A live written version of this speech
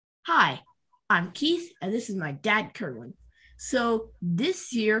Hi, I'm Keith, and this is my dad, Kerwin. So,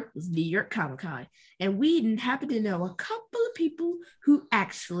 this year was New York Comic Con, and we happen to know a couple of people who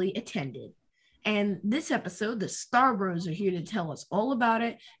actually attended. And this episode, the Star Bros are here to tell us all about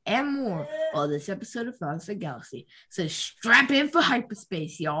it and more on this episode of Fox and Galaxy. So, strap in for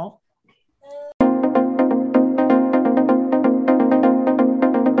hyperspace, y'all.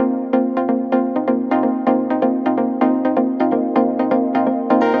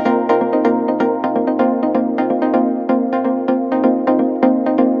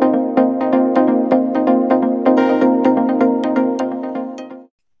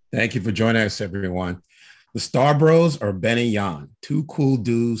 Thank you for joining us, everyone. The Star Bros are Ben and Jan, two cool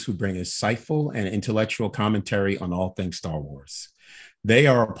dudes who bring insightful and intellectual commentary on all things Star Wars. They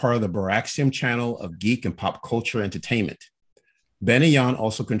are a part of the Baraxium channel of geek and pop culture entertainment. Ben and Jan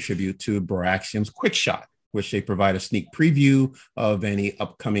also contribute to Baraxium's Quick Shot, which they provide a sneak preview of any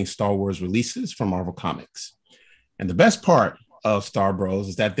upcoming Star Wars releases from Marvel Comics. And the best part of Star Bros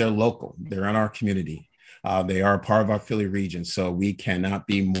is that they're local. They're in our community. They are a part of our Philly region, so we cannot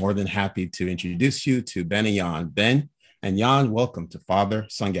be more than happy to introduce you to Ben and Jan. Ben and Jan, welcome to Father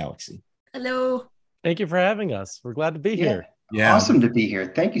Son Galaxy. Hello. Thank you for having us. We're glad to be here. Yeah, awesome to be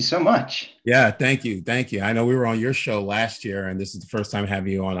here. Thank you so much. Yeah, thank you. I know we were on your show last year, and this is the first time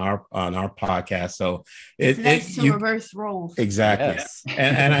having you on our podcast. So it's nice to reverse roles. Exactly. Yes.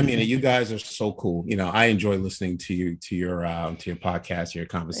 and I mean, you guys are so cool. You know, I enjoy listening to your podcast, your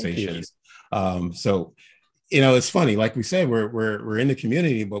conversations. So, you know, it's funny. Like we said, we're in the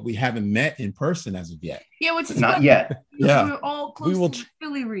community, but we haven't met in person as of yet. Yeah, which is not yet. Yeah, we're all close to the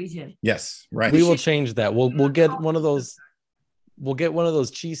Philly region. Yes, right. We will change that. We'll get one of those. We'll get one of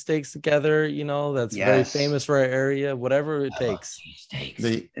those cheesesteaks together. You know, that's very famous for our area. Whatever it takes.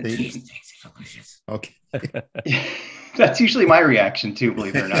 The cheesesteaks are delicious. Okay. That's usually my reaction too,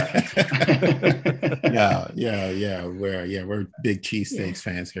 believe it or not. We're big cheesesteaks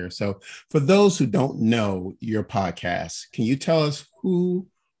fans here. So for those who don't know your podcast, can you tell us who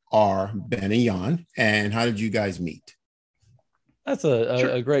are Ben and Jan and how did you guys meet? That's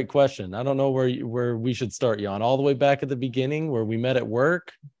a great question. I don't know where we should start, Jan. All the way back at the beginning where we met at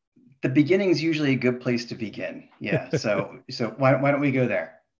work? The beginning is usually a good place to begin. Yeah. So why don't we go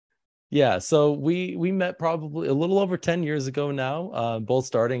there? Yeah, so we met probably a little over 10 years ago now, both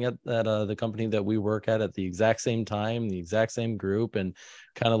starting at the company that we work at the exact same time, the exact same group, and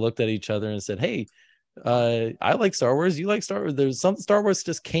kind of looked at each other and said, hey, I like Star Wars, you like Star Wars. There's some Star Wars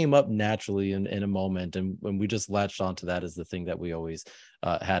just came up naturally in a moment, and when we just latched onto that as the thing that we always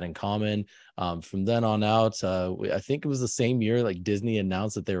had in common. From then on out, I think it was the same year like Disney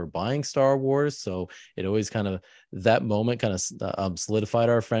announced that they were buying Star Wars, so it always kind of that moment kind of solidified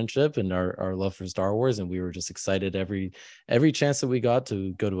our friendship and our love for Star Wars, and we were just excited every chance that we got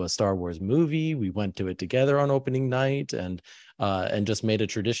to go to a Star Wars movie. We went to it together on opening night, and just made a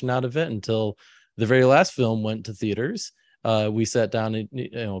tradition out of it until the very last film went to theaters. We sat down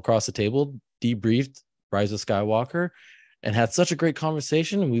across the table, debriefed Rise of Skywalker, and had such a great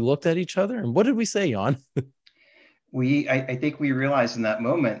conversation. And we looked at each other, and what did we say, Jan? I think we realized in that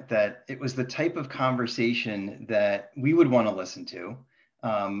moment that it was the type of conversation that we would want to listen to,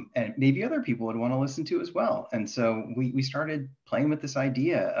 and maybe other people would want to listen to as well. And so we started playing with this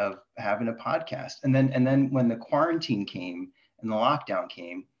idea of having a podcast. And then when the quarantine came and the lockdown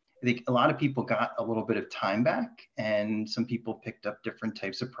came, I think a lot of people got a little bit of time back, and some people picked up different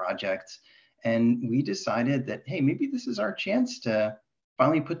types of projects. And we decided that, hey, maybe this is our chance to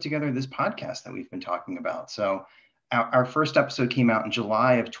finally put together this podcast that we've been talking about. So our first episode came out in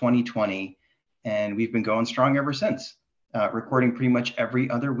July of 2020, and we've been going strong ever since, recording pretty much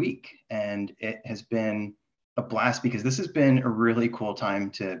every other week. And it has been a blast because this has been a really cool time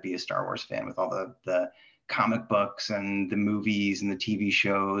to be a Star Wars fan with all the comic books and the movies and the TV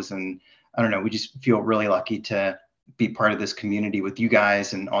shows. And I don't know, we just feel really lucky to be part of this community with you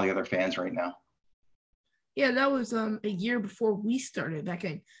guys and all the other fans right now. Yeah, that was a year before we started, back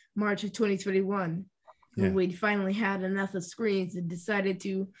in March of 2021. When we finally had enough of screens and decided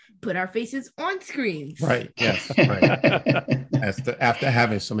to put our faces on screens. Right. Yes. Right. After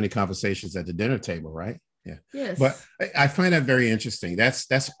having so many conversations at the dinner table, right? Yeah. Yes. But I find that very interesting. That's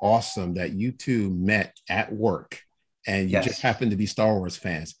awesome that you two met at work and you just happen to be Star Wars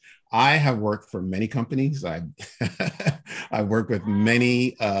fans. I have worked for many companies. I work with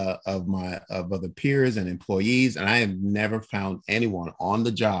many of other peers and employees, and I have never found anyone on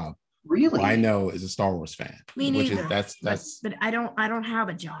the job really I know is a Star Wars fan. Me neither. But I don't have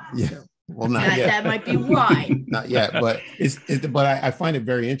a job. Yeah. So. Well, not yet. That might be why. Not yet, but but I find it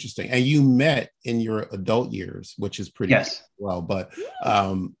very interesting. And you met in your adult years, which is pretty well. But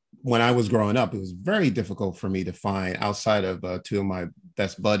when I was growing up, it was very difficult for me to find outside of two of my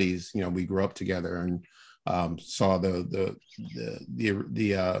best buddies. You know, we grew up together and saw the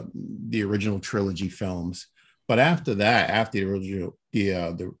original trilogy films. But after that, after the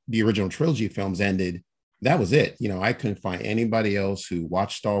original trilogy films ended, that was it. You know, I couldn't find anybody else who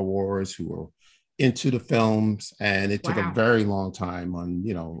watched Star Wars, who were into the films, and it took a very long time on,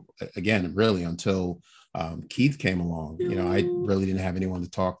 you know, again, really until Keith came along. You know, I really didn't have anyone to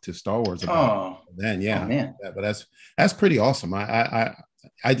talk to Star Wars about then. Yeah, man. But that's pretty awesome. I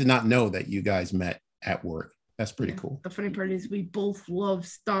did not know that you guys met at work. That's pretty cool. The funny part is we both love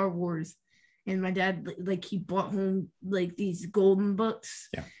Star Wars, and my dad, like, he brought home like these golden books,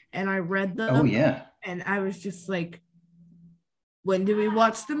 and I read them. Oh yeah. And I was just like, when do we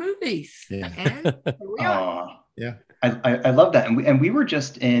watch the movies? Yeah. And here we are. Yeah. I love that. And we were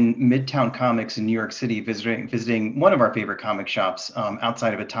just in Midtown Comics in New York City visiting one of our favorite comic shops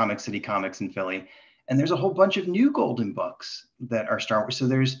outside of Atomic City Comics in Philly. And there's a whole bunch of new golden books that are Star Wars. So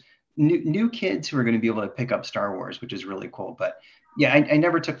there's new kids who are going to be able to pick up Star Wars, which is really cool. But yeah, I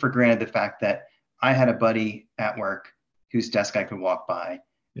never took for granted the fact that I had a buddy at work whose desk I could walk by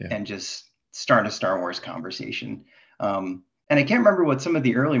and just start a Star Wars conversation. And I can't remember what some of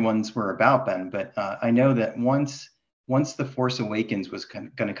the early ones were about, Ben, but I know that once The Force Awakens was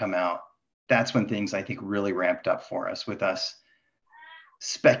going to come out, that's when things, I think, really ramped up for us, with us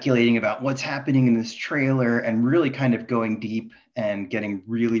speculating about what's happening in this trailer and really kind of going deep and getting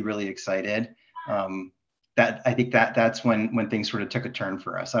really, really excited. That I think that's when things sort of took a turn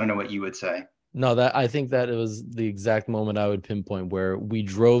for us. I don't know what you would say. No, that I think that it was the exact moment I would pinpoint where we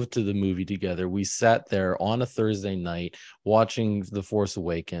drove to the movie together. We sat there on a Thursday night watching The Force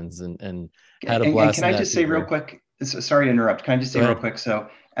Awakens and had a blast. And can I just say real quick, sorry to interrupt. Can I just say real quick? So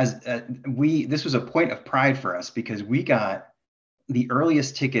as this was a point of pride for us because we got the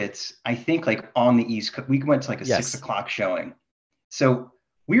earliest tickets, I think, like on the East Coast. We went to like a 6 o'clock showing. So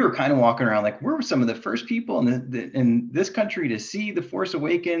we were kind of walking around like we're some of the first people in this country to see The Force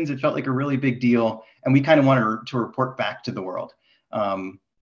Awakens. It felt like a really big deal. And we kind of wanted to report back to the world.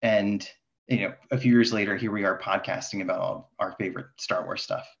 And, you know, a few years later, here we are podcasting about all our favorite Star Wars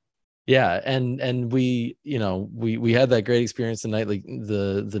stuff. Yeah. And we, you know, we had that great experience the night, like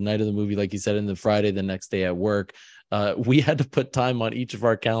the night of the movie, like you said, and the Friday, the next day at work. We had to put time on each of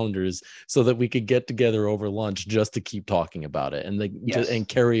our calendars so that we could get together over lunch just to keep talking about it and and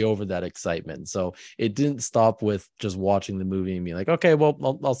carry over that excitement. So it didn't stop with just watching the movie and be like, okay,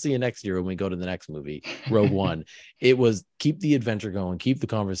 well, I'll see you next year when we go to the next movie, Rogue One. It was keep the adventure going, keep the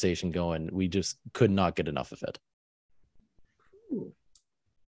conversation going. We just could not get enough of it. Cool.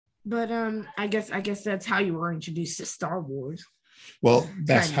 But I guess that's how you were introduced to Star Wars. Well,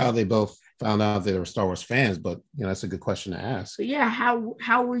 that's how they both found out they were Star Wars fans, but you know, that's a good question to ask. But yeah,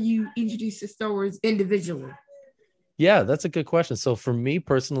 how were you introduced to Star Wars individually? Yeah, that's a good question. So for me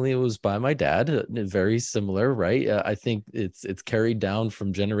personally, it was by my dad. Very similar, right? I think it's carried down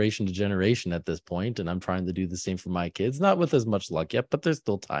from generation to generation at this point, and I'm trying to do the same for my kids. Not with as much luck yet, but there's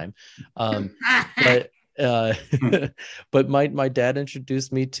still time. But my dad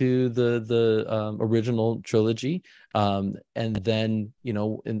introduced me to the original trilogy, and then, you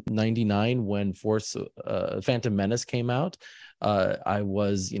know, in '99 when Phantom Menace came out, I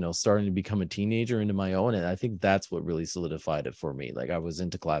was, you know, starting to become a teenager into my own, and I think that's what really solidified it for me. Like I was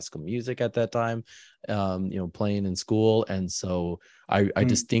into classical music at that time, you know, playing in school, and so I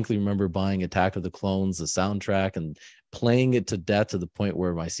distinctly remember buying Attack of the Clones, the soundtrack, and playing it to death to the point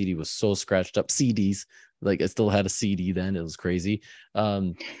where my CD was so scratched up. CDs, like I still had a CD then. It was crazy.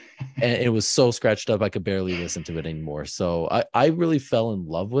 And it was so scratched up I could barely listen to it anymore. So I really fell in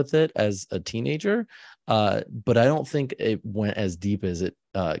love with it as a teenager, but I don't think it went as deep as it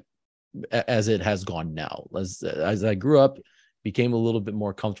has gone now. As I grew up, became a little bit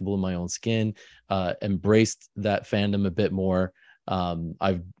more comfortable in my own skin, embraced that fandom a bit more.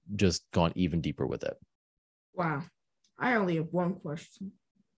 I've just gone even deeper with it. Wow. I only have one question.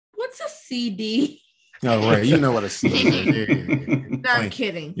 What's a CD? No, right. You know what a CD is. No, I'm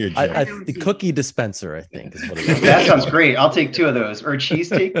kidding. The cookie dispenser, I think, is what it is. That sounds great. I'll take 2 of those. Or a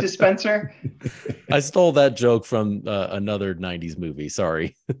cheesesteak dispenser. I stole that joke from another 90s movie.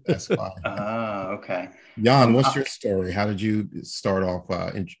 Sorry. That's fine. Okay. Jan, what's your story? How did you start off?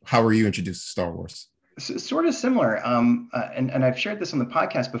 How were you introduced to Star Wars? Sort of similar. And I've shared this on the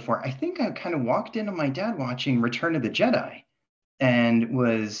podcast before. I think I kind of walked in on my dad watching Return of the Jedi and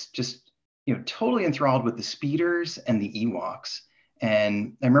was just, you know, totally enthralled with the speeders and the Ewoks.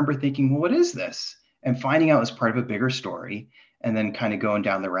 And I remember thinking, well, what is this? And finding out it was part of a bigger story and then kind of going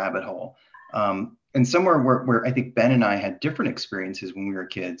down the rabbit hole. and somewhere where I think Ben and I had different experiences when we were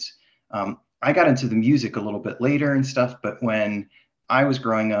kids. I got into the music a little bit later and stuff, but when I was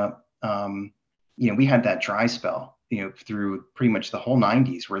growing up, we had that dry spell, through pretty much the whole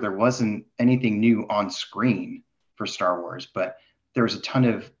 90s where there wasn't anything new on screen for Star Wars, but there was a ton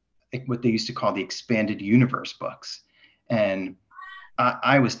of what they used to call the expanded universe books. And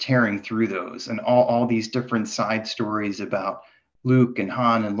I was tearing through those and all these different side stories about Luke and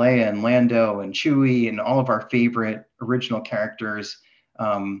Han and Leia and Lando and Chewie and all of our favorite original characters,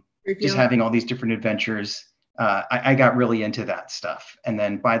 just having all these different adventures. I got really into that stuff. And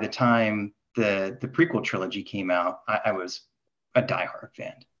then by the time the prequel trilogy came out, I was a diehard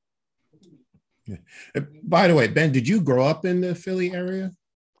fan. Yeah. By the way, Ben, did you grow up in the Philly area?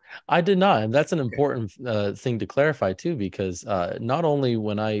 I did not, and that's an important thing to clarify too, because not only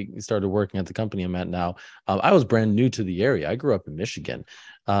when I started working at the company I'm at now, I was brand new to the area. I grew up in Michigan,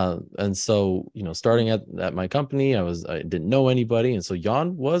 and so starting at my company, I didn't know anybody, and so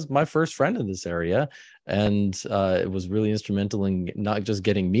Jan was my first friend in this area, and it was really instrumental in not just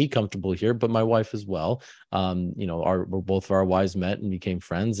getting me comfortable here, but my wife as well. Both of our wives met and became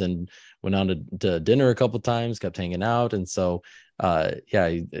friends, and went on to dinner a couple of times, kept hanging out, and so.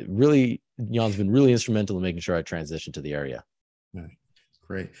 Really, Jan's been really instrumental in making sure I transitioned to the area. Right.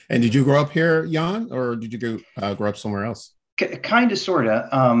 Great. And did you grow up here, Jan, or did you grow up somewhere else? Kind of, sort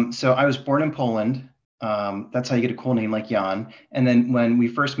of. So I was born in Poland. That's how you get a cool name like Jan. And then when we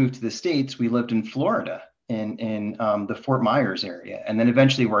first moved to the States, we lived in Florida in the Fort Myers area, and then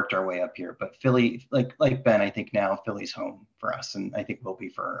eventually worked our way up here. But Philly, like Ben, I think now Philly's home for us, and I think will be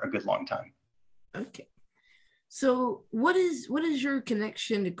for a good long time. Okay. So what is your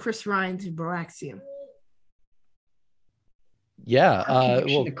connection to Chris Ryan to Baraxium? Yeah,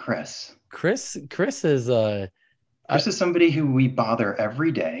 to Chris. Chris is Chris is somebody who we bother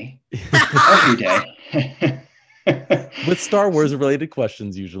every day, every day, with Star Wars related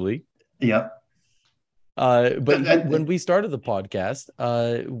questions usually. Yep. But when we started the podcast,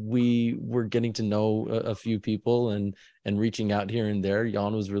 we were getting to know a few people and reaching out here and there.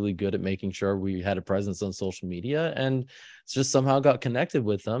 Jan was really good at making sure we had a presence on social media, and just somehow got connected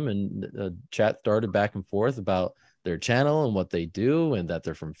with them, and chat started back and forth about their channel and what they do, and that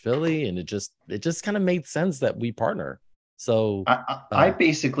they're from Philly, and it just kind of made sense that we partner. So I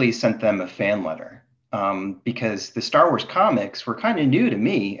basically sent them a fan letter. Because the Star Wars comics were kind of new to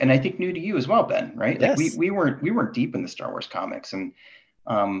me, and I think new to you as well, Ben, right? Like yes. we weren't deep in the Star Wars comics. And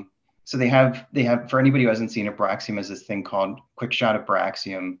so they have, for anybody who hasn't seen it, Baraxium has this thing called Quick Shot of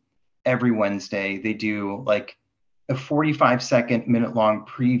Baraxium. Every Wednesday they do like a 45-second, minute-long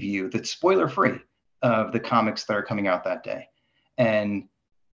preview that's spoiler-free of the comics that are coming out that day. And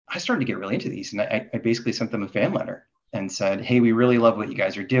I started to get really into these, and I basically sent them a fan letter and said, hey, we really love what you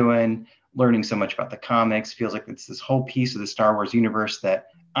guys are doing. Learning so much about the comics, feels like it's this whole piece of the Star Wars universe that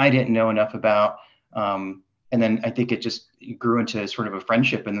I didn't know enough about. And then I think it just grew into sort of a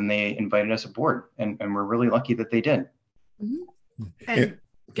friendship, and then they invited us aboard, and we're really lucky that they did. Mm-hmm. And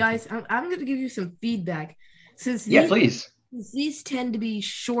guys, I'm going to give you some feedback. Please. Since these tend to be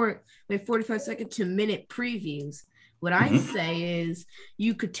short, like 45-second to minute previews, what I say is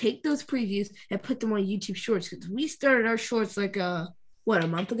you could take those previews and put them on YouTube Shorts, because we started our shorts like a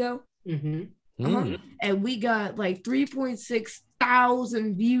month ago? Mm-hmm. And we got like 3.6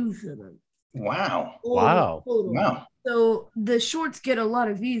 thousand views of them. Wow. Wow. So the shorts get a lot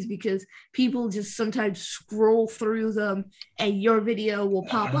of views because people just sometimes scroll through them and your video will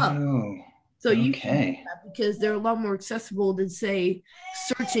pop up. So you can do that because they're a lot more accessible than, say,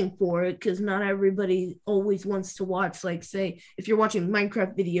 searching for it, because not everybody always wants to watch, like, say, if you're watching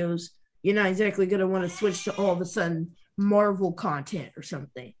Minecraft videos, you're not exactly going to want to switch to all of a sudden Marvel content or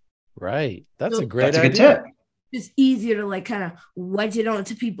something. Right. That's a great idea. Good tip. It's easier to like kind of wedge it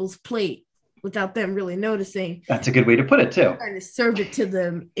onto people's plate without them really noticing. That's a good way to put it too. Trying to serve it to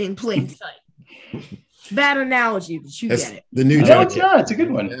them in plain sight. Bad analogy, but you get it. The new no, it's not. It's a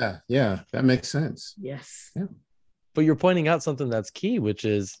good one. Yeah, that makes sense. Yes. Yeah. But you're pointing out something that's key, which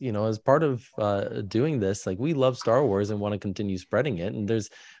is, as part of doing this, like, we love Star Wars and want to continue spreading it. And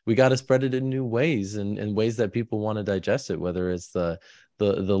we got to spread it in new ways and ways that people want to digest it, whether it's the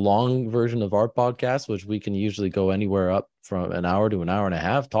long version of our podcast, which we can usually go anywhere up from an hour to an hour and a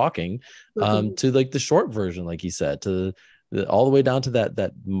half talking, to like the short version, like you said, all the way down to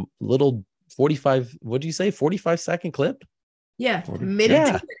that little 45-second clip. Yeah.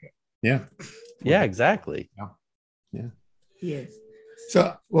 Minute. Yeah. Yeah, exactly. Yeah. Yes.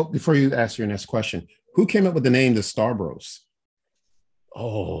 So, well, before you ask your next question, who came up with the name the Star Bros?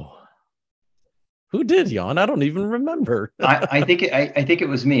 Oh, Who did, Jan? I don't even remember. I think it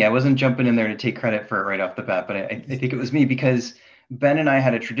was me. I wasn't jumping in there to take credit for it right off the bat, but I think it was me because Ben and I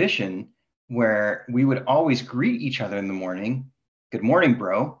had a tradition where we would always greet each other in the morning. Good morning,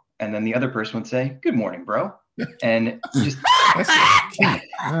 bro. And then the other person would say, good morning, bro. And just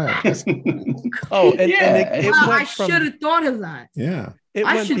Oh, and Yeah. it Wow, I went from, should have thought of that. Yeah. it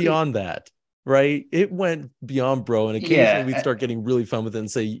I went should be- beyond that, right? It went beyond bro, and occasionally Yeah. we'd start getting really fun with it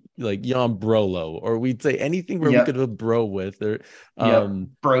and say like Jan Brolo, or we'd say anything where we Yep. could have bro with, or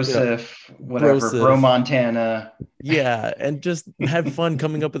Brosif, whatever, Brosif. Bro Montana. yeah, and just had fun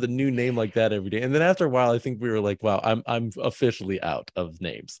coming up with a new name like that every day. And then after a while, I think we were like, wow, I'm officially out of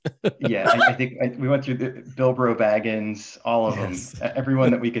names. Yeah, I think we went through the Bill Bro Baggins, all of Yes. them,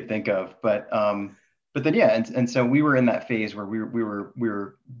 everyone that we could think of. But then yeah, and so we were in that phase where we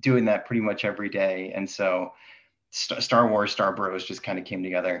were doing that pretty much every day, and so Star Wars, Star Bros just kind of came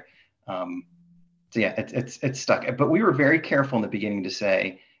together. So yeah, it's stuck. But we were very careful in the beginning to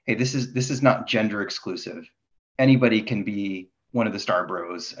say, hey, this is not gender exclusive. Anybody can be one of the Star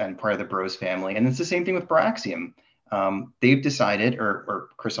Bros and part of the Bros family, and it's the same thing with Baraxium. They've decided, or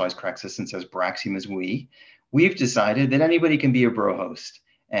Chris always corrects us and says Baraxium is we. We've decided that anybody can be a bro host,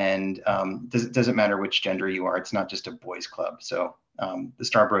 and doesn't matter which gender you are. It's not just a boys club. So the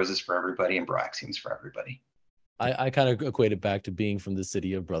Star Bros is for everybody, and Baraxium's for everybody. I kind of equate it back to being from the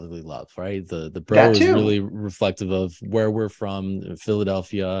city of brotherly love, right? The bro is too. really reflective of where we're from,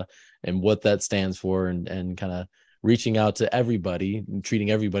 Philadelphia, and what that stands for, and kind of reaching out to everybody, treating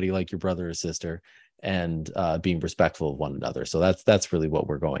everybody like your brother or sister, and being respectful of one another. So that's really what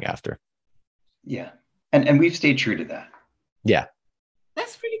we're going after. Yeah, and we've stayed true to that. Yeah.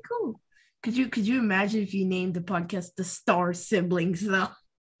 That's pretty cool. Could you imagine if you named the podcast the Star Siblings though?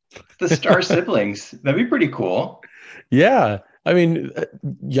 The Star Siblings, that'd be pretty cool. Yeah. I mean,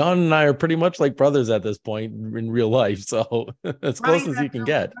 Jan and I are pretty much like brothers at this point in real life. So as close as you can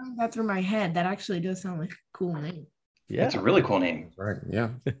get. Running that through my head, that actually does sound like a cool name. Yeah. It's a really cool name. Right.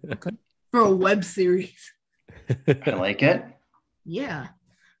 Yeah. Okay. For a web series. I like it. Yeah.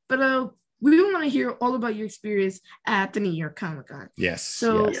 But we want to hear all about your experience at the New York Comic Con. Yes.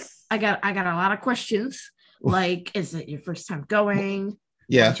 So Yes. I got a lot of questions. Like, is it your first time going?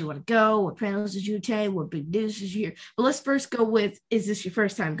 Yeah. Where did you want to go? What panels did you attend? What big news did you hear? But let's first go with, is this your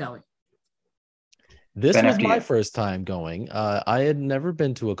first time going? This Ben, was after my you. first time going. I had never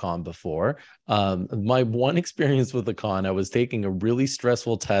been to a con before. My one experience with a con, I was taking a really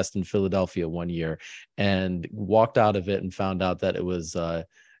stressful test in Philadelphia one year and walked out of it and found out that it was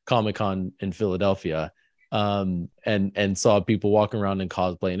Comic-Con in Philadelphia, and saw people walking around in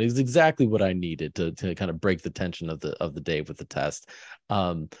cosplay, and it was exactly what I needed to kind of break the tension of the day with the test.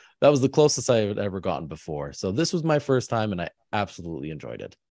 That was the closest I had ever gotten before. So this was my first time, and I absolutely enjoyed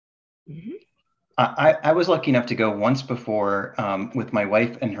it. Mm-hmm. I was lucky enough to go once before with my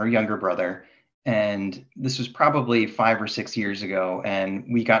wife and her younger brother. And this was probably 5 or 6 years ago. And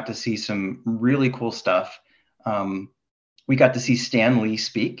we got to see some really cool stuff. We got to see Stan Lee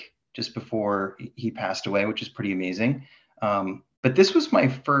speak just before he passed away, which is pretty amazing. But this was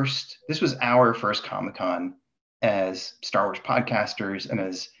our first Comic-Con as Star Wars podcasters and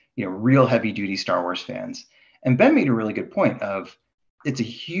as, real heavy duty Star Wars fans. And Ben made a really good point of, it's a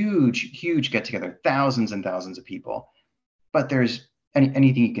huge, huge get together, thousands and thousands of people, but there's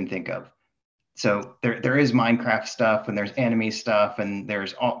anything you can think of. So there is Minecraft stuff, and there's anime stuff, and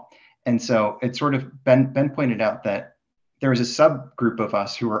there's all, and so it's sort of, Ben pointed out that there was a subgroup of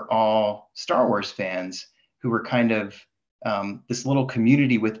us who were all Star Wars fans who were kind of this little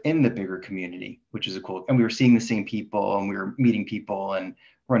community within the bigger community, which is cool. And we were seeing the same people, and we were meeting people and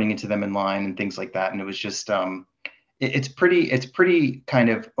running into them in line and things like that. And it was just, it's pretty kind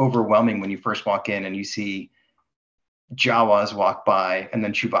of overwhelming when you first walk in and you see Jawas walk by, and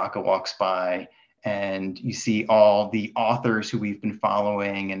then Chewbacca walks by, and you see all the authors who we've been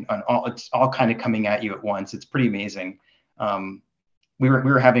following, and it's all kind of coming at you at once. It's pretty amazing. We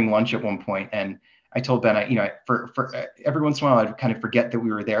were having lunch at one point, and I told Ben, for every once in a while I'd kind of forget that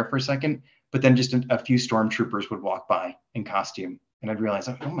we were there for a second, but then just a few stormtroopers would walk by in costume, and I'd realize,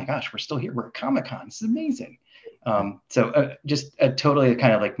 oh my gosh, we're still here. We're at Comic-Con. This is amazing. So just a totally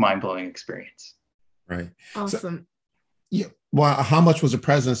kind of like mind-blowing experience. Right. Awesome. So, yeah. Well, how much was the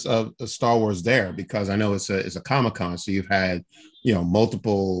presence of Star Wars there? Because I know it's a Comic-Con, so you've had,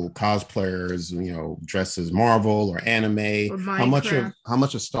 multiple cosplayers, dressed as Marvel or anime. Or How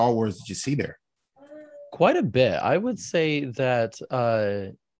much of Star Wars did you see there? Quite a bit. I would say that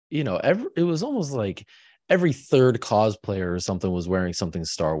it was almost like every third cosplayer or something was wearing something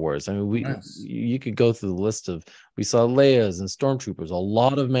Star Wars. I mean, Nice. you could go through the list of, we saw Leia's and Stormtroopers, a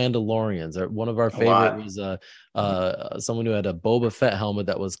lot of Mandalorians. One of our A favorite lot. was someone who had a Boba Fett helmet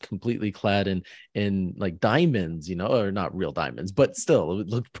that was completely clad in like diamonds, you know, or not real diamonds, but still it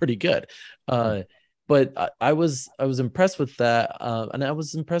looked pretty good. But I was impressed with that, and I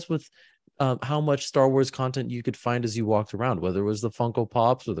was impressed with how much Star Wars content you could find as you walked around, whether it was the Funko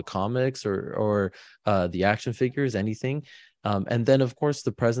Pops or the comics or the action figures, anything. And then, of course,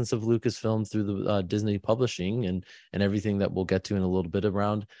 the presence of Lucasfilm through the Disney Publishing and everything that we'll get to in a little bit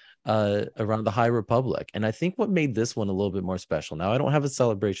around the High Republic. And I think what made this one a little bit more special. Now, I don't have a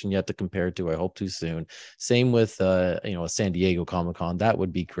celebration yet to compare it to. I hope to soon. Same with a San Diego Comic-Con. That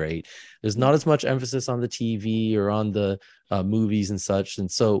would be great. There's not as much emphasis on the TV or on the movies and such. And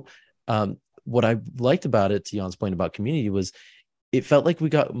so what I liked about it, to Jan's point about community, was it felt like we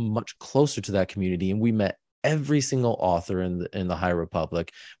got much closer to that community, and we met every single author in the High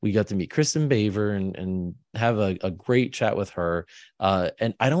Republic. We got to meet Kristen Baver and have a great chat with her.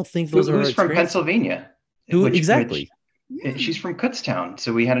 And I don't think those Who's from Pennsylvania. Exactly. She's from Kutztown.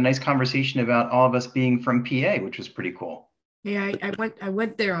 So we had a nice conversation about all of us being from PA, which was pretty cool. Yeah, I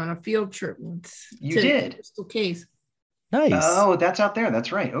went there on a field trip once. You did? Crystal Case. Nice. Oh, that's out there.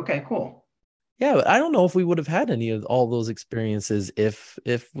 That's right. Okay, cool. Yeah, but I don't know if we would have had any of all those experiences if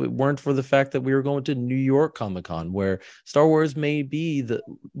it weren't for the fact that we were going to New York Comic-Con, where Star Wars may be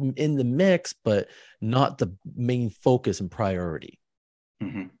in the mix, but not the main focus and priority.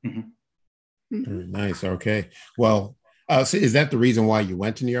 Mm-hmm, mm-hmm. Nice. Okay. Well, so is that the reason why you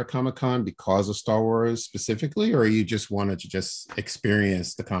went to New York Comic-Con, because of Star Wars specifically, or you just wanted to just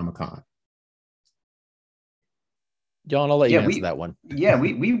experience the Comic-Con? John, I'll let you answer that one. Yeah,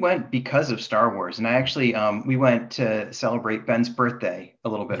 we went because of Star Wars, and I actually we went to celebrate Ben's birthday a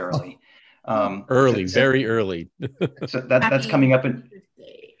little bit early. Very early. So that's coming up.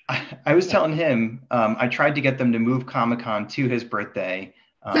 I was telling him I tried to get them to move Comic-Con to his birthday,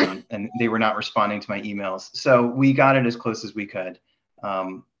 and they were not responding to my emails. So we got it as close as we could.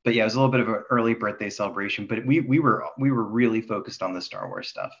 But yeah, it was a little bit of an early birthday celebration. But we were really focused on the Star Wars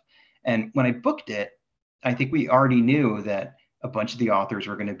stuff. And when I booked it, I think we already knew that a bunch of the authors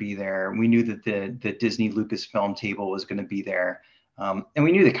were going to be there. We knew that the Disney Lucasfilm table was going to be there. And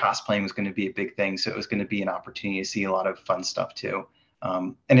we knew that cosplaying was going to be a big thing. So it was going to be an opportunity to see a lot of fun stuff too.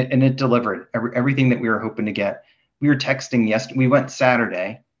 And it delivered everything that we were hoping to get. We were texting yesterday. We went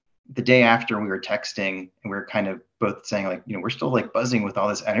Saturday. The day after, we were texting, and we were kind of both saying, like, we're still like buzzing with all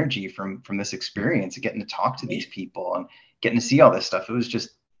this energy from this experience and getting to talk to these people and getting to see all this stuff. It was just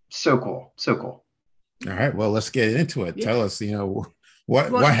so cool. So cool. All right, well, let's get into it. Yeah. Tell us,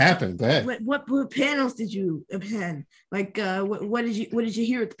 what happened. Go ahead. What panels did you attend? Like, what did you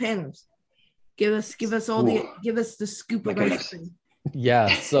hear at the panels? Give us the scoop of ice cream.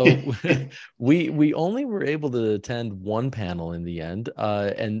 Yeah, so we only were able to attend one panel in the end,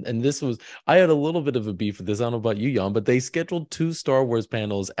 and this was, I had a little bit of a beef with this. I don't know about you, Jan, but they scheduled 2 Star Wars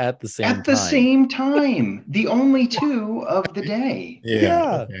panels at the same time. The only 2 of the day.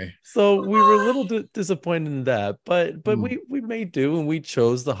 Yeah. Okay. So we were a little disappointed in that, but we made do, and we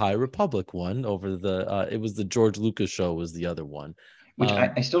chose the High Republic one over it was the George Lucas show was the other one, which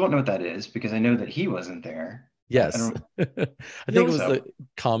I still don't know what that is, because I know that he wasn't there. Yes, I think it was the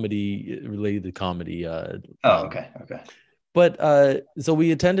comedy related to comedy. Okay. But so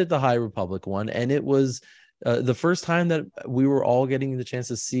we attended the High Republic one, and it was the first time that we were all getting the chance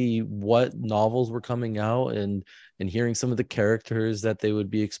to see what novels were coming out and hearing some of the characters that they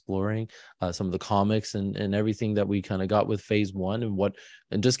would be exploring, some of the comics and everything that we kind of got with phase 1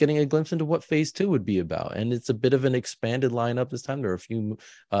 and just getting a glimpse into what phase 2 would be about. And it's a bit of an expanded lineup this time. There are a few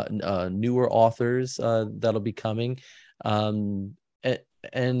newer authors that'll be coming, and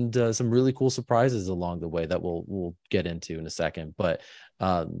some really cool surprises along the way that we'll get into in a second. But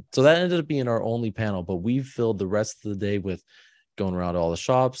so that ended up being our only panel, but we filled the rest of the day with going around all the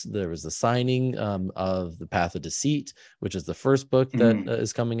shops. There was the signing of The Path of Deceit, which is the first book that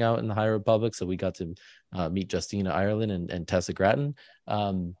is coming out in the High Republic. So we got to meet Justina Ireland and Tessa Gratton,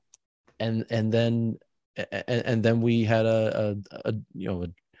 and then we had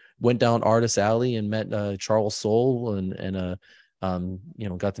went down Artist Alley and met Charles Soule and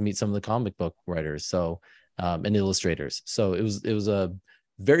got to meet some of the comic book writers, so and illustrators. So it was a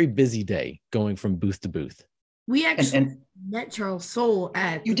very busy day going from booth to booth. We actually met Charles Soule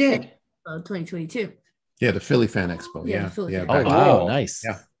at 2022. Yeah, the Philly Fan Expo. Yeah. Oh wow, nice.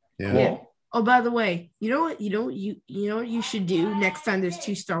 Yeah. Cool. Oh, by the way, you know what you should do next time there's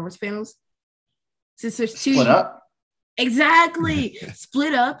 2 Star Wars panels? Since there's 2, split up. Exactly.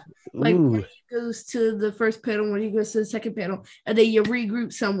 Split up. Like Ooh. when he goes to the first panel, when he goes to the second panel, and then you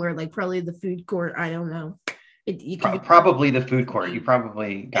regroup somewhere, like probably the food court. I don't know. You can Probably the food court. You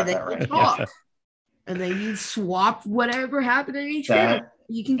probably got that right. Talk. And then you swap whatever happened in each panel.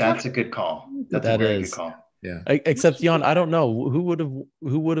 You can. That's a good call. That's a very good call. Yeah. Except Jan, I don't know who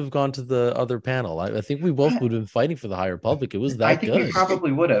would have gone to the other panel. I think we both would have been fighting for the High Republic. It was that good. I think we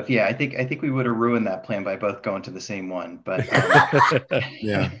probably would have. Yeah, I think we would have ruined that plan by both going to the same one. But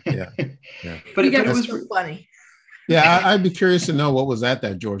yeah. But it was so funny. Yeah, I'd be curious to know what was at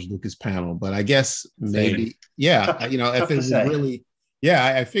that George Lucas panel. But I guess maybe, if it was really.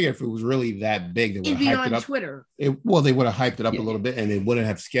 Yeah, I figured if it was really that big, they would have hyped it up. Twitter. They would have hyped it up a little bit, and they wouldn't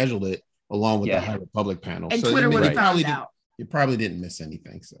have scheduled it along with the High Republic panel. And so Twitter would have found out. You probably didn't miss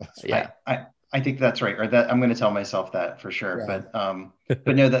anything. So yeah, I think that's right. Or that I'm going to tell myself that for sure. Yeah.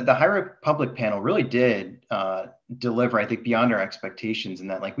 But no, the High Republic panel really did deliver, I think, beyond our expectations,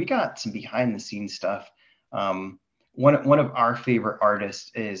 and that like we got some behind the scenes stuff. One of our favorite artists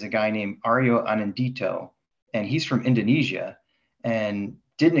is a guy named Aryo Anindito, and he's from Indonesia. And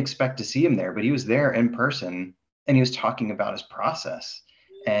didn't expect to see him there, but he was there in person, and he was talking about his process.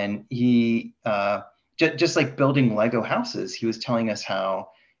 And he just like building Lego houses, he was telling us how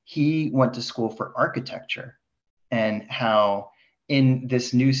he went to school for architecture, and how in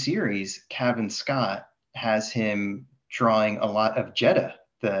this new series, Cavan Scott has him drawing a lot of Jeddah,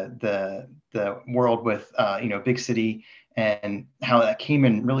 the world with big city, and how that came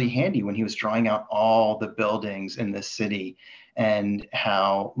in really handy when he was drawing out all the buildings in this city. And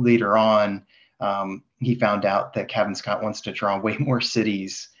how later on he found out that Cavan Scott wants to draw way more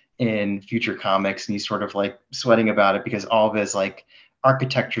cities in future comics, and he's sort of like sweating about it because all of his like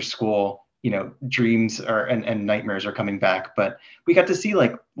architecture school, dreams and nightmares are coming back. But we got to see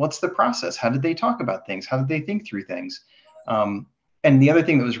like what's the process? How did they talk about things? How did they think through things? And the other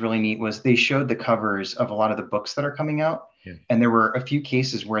thing that was really neat was they showed the covers of a lot of the books that are coming out, and there were a few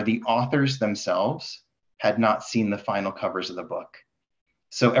cases where the authors themselves had not seen the final covers of the book.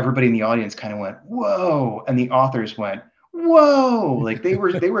 So everybody in the audience kind of went, whoa. And the authors went, whoa. Like they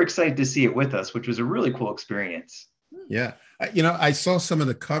were excited to see it with us, which was a really cool experience. Yeah. I saw some of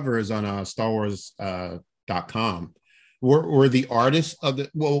the covers on StarWars.com. Were the artists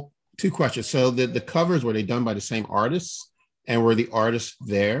two questions. So the covers, were they done by the same artists? And were the artists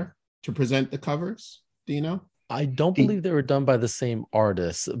there to present the covers? Do you know? I don't believe they were done by the same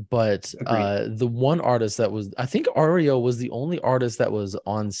artist, but the one artist that was, I think Ario was the only artist that was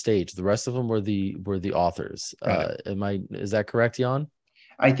on stage. The rest of them were the authors. Is that correct, Jan?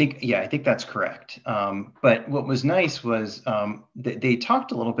 I think that's correct. But what was nice was they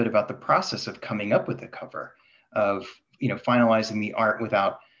talked a little bit about the process of coming up with the cover, of finalizing the art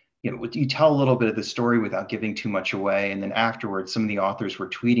without, you tell a little bit of the story without giving too much away, and then afterwards, some of the authors were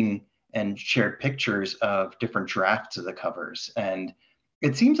tweeting and shared pictures of different drafts of the covers. And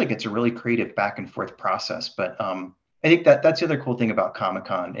it seems like it's a really creative back and forth process. But I think that's the other cool thing about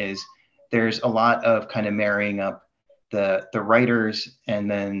Comic-Con is there's a lot of kind of marrying up the writers and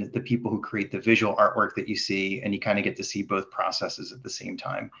then the people who create the visual artwork that you see, and you kind of get to see both processes at the same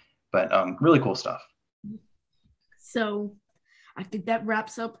time. But really cool stuff. So I think that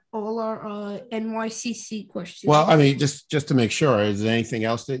wraps up all our NYCC questions. Well, I mean, just to make sure, is there anything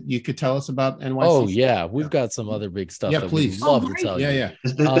else that you could tell us about NYCC? Oh, yeah. We've got some other big stuff that please. we'd love to tell you. Yeah.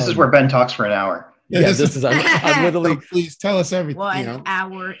 This is where Ben talks for an hour. Yeah, this is I'm literally. So please tell us everything. 1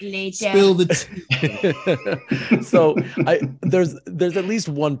 hour later. Spill the tea. So there's at least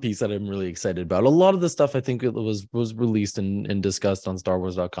one piece that I'm really excited about. A lot of the stuff I think it was released and discussed on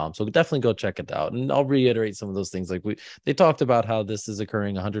StarWars.com. So definitely go check it out. And I'll reiterate some of those things. Like they talked about how this is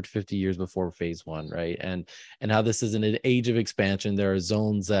occurring 150 years before Phase 1, right? And how this is in an age of expansion. There are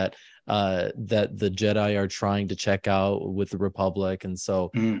zones that the Jedi are trying to check out with the Republic, and so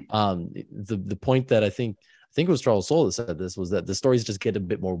the point that I think it was Charles Soule that said this was that the stories just get a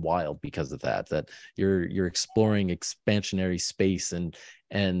bit more wild because of that you're exploring expansionary space and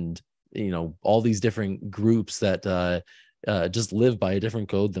all these different groups that just live by a different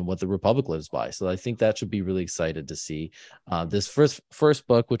code than what the Republic lives by. So I think that should be really excited to see this first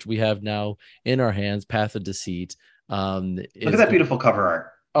book, which we have now in our hands, Path of Deceit. Look at that beautiful cover art.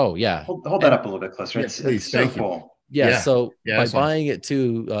 Oh yeah, hold that up a little bit closer. It's so cool. Yeah, so by buying it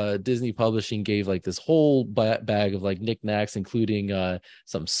too, Disney Publishing gave like this whole bag of like knickknacks, including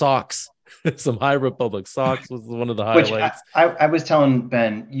some socks. Some High Republic socks was one of the highlights. Which I was telling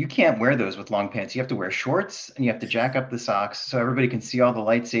Ben, you can't wear those with long pants. You have to wear shorts and you have to jack up the socks so everybody can see all the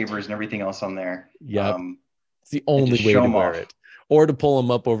lightsabers and everything else on there. Yeah, it's the only way to wear it. or to pull them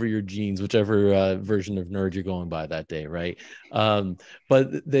up over your jeans, whichever version of nerd you're going by that day, right?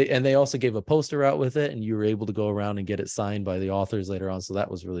 But they also gave a poster out with it, and you were able to go around and get it signed by the authors later on. So that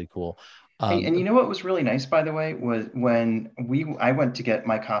was really cool. Hey, and you know what was really nice, by the way, was when I went to get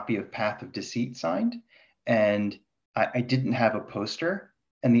my copy of Path of Deceit signed, and I didn't have a poster.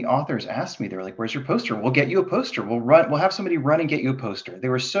 And the authors asked me, they were like, "Where's your poster? We'll get you a poster. We'll have somebody run and get you a poster." They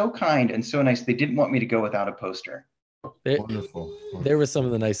were so kind and so nice. They didn't want me to go without a poster. Wonderful. They were some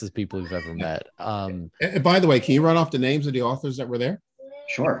of the nicest people we've ever met. And by the way, can you run off the names of the authors that were there?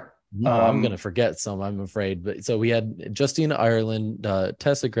 Sure. I'm going to forget some, I'm afraid. But so we had Justina Ireland,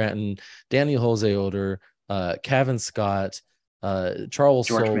 Tessa Granton, Daniel Jose Oder, Cavan Scott, Charles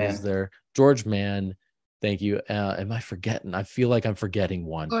Soule was there, George Mann. Thank you. Am I forgetting? I feel like I'm forgetting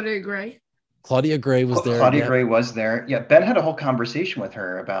one. Claudia Gray. Claudia Gray was there. Claudia Gray was there. Yeah, Ben had a whole conversation with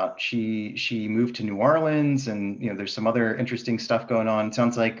her about she moved to New Orleans, and there's some other interesting stuff going on. It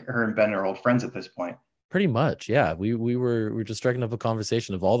sounds like her and Ben are old friends at this point. Pretty much, yeah. We were just striking up a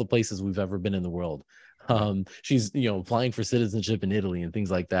conversation of all the places we've ever been in the world. She's applying for citizenship in Italy and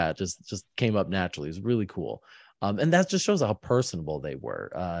things like that. Just came up naturally. It was really cool, and that just shows how personable they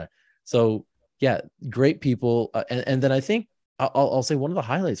were. So yeah, great people. And then I think I'll say one of the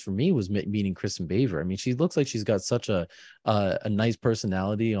highlights for me was meeting Kristen Baver. I mean, she looks like she's got such a nice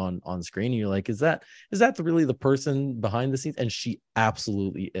personality on screen. And you're like, is that really the person behind the scenes? And she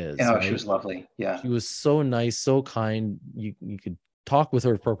absolutely is. Oh, right? She was lovely. Yeah, she was so nice, so kind. You could talk with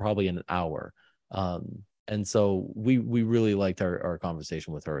her for probably an hour. And so we really liked our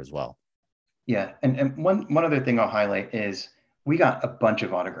conversation with her as well. Yeah, and one other thing I'll highlight is we got a bunch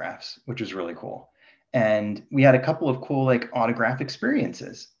of autographs, which was really cool. And we had a couple of cool autograph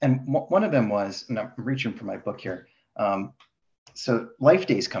experiences. And one of them was, and I'm reaching for my book here. So Life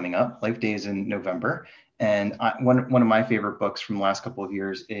Day is coming up. Life Day is in November. And one of my favorite books from the last couple of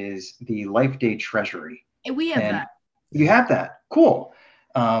years is the Life Day Treasury. And we have that. You have that. Cool.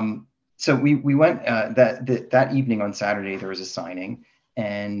 So we went that evening on Saturday, there was a signing,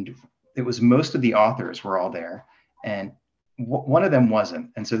 and it was most of the authors were all there. And one of them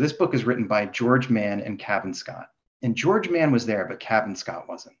wasn't. And so this book is written by George Mann and Cavan Scott. And George Mann was there, but Cavan Scott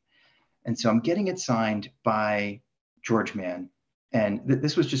wasn't. And so I'm getting it signed by George Mann. And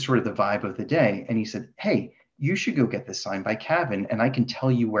this was just sort of the vibe of the day. And he said, "Hey, you should go get this signed by Cavan, and I can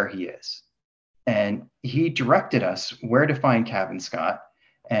tell you where he is." And he directed us where to find Cavan Scott.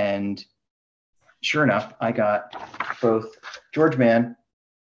 And sure enough, I got both George Mann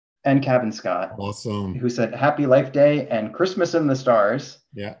and Cavan Scott, awesome, who said Happy Life Day and Christmas in the Stars.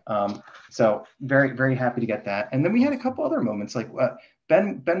 Yeah. So very, very happy to get that. And then we had a couple other moments, like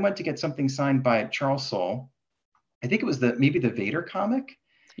Ben went to get something signed by Charles Soule. I think it was maybe the Vader comic.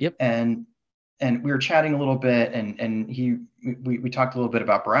 Yep. And we were chatting a little bit, and we talked a little bit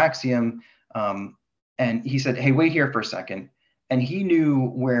about Baraxium. And he said, "Hey, wait here for a second." And he knew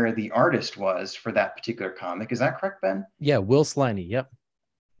where the artist was for that particular comic. Is that correct, Ben? Yeah, Will Sliney. Yep.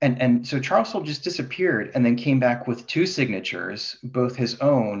 And so Charles Soule just disappeared and then came back with two signatures, both his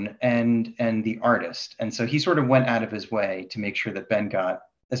own and the artist. And so he sort of went out of his way to make sure that Ben got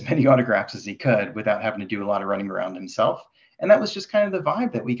as many autographs as he could without having to do a lot of running around himself. And that was just kind of the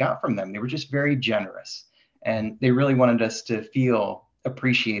vibe that we got from them. They were just very generous, and they really wanted us to feel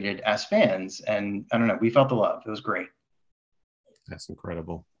appreciated as fans. And I don't know, we felt the love. It was great. That's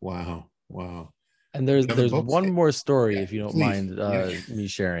incredible. Wow. And there's one more story, if you don't please. mind me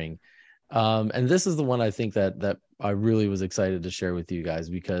sharing. And this is the one I think that I really was excited to share with you guys,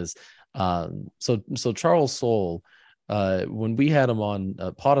 because so Charles Soule, when we had him on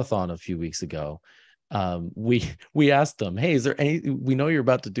Podathon a few weeks ago, we asked him, "Hey, is there we know you're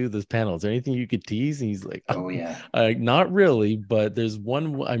about to do this panel, is there anything you could tease?" And he's like, "Oh yeah, not really, but there's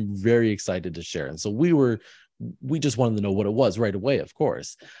one I'm very excited to share." And so we just wanted to know what it was right away, of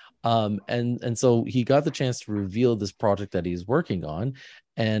course. And so he got the chance to reveal this project that he's working on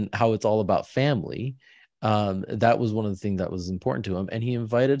and how it's all about family. That was one of the things that was important to him, and he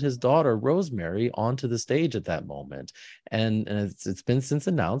invited his daughter Rosemary onto the stage at that moment. And it's been since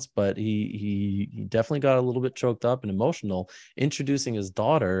announced, but he definitely got a little bit choked up and emotional introducing his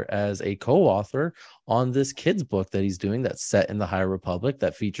daughter as a co-author on this kids book that he's doing that's set in the High Republic,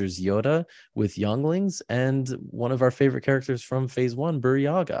 that features Yoda with younglings and one of our favorite characters from Phase 1,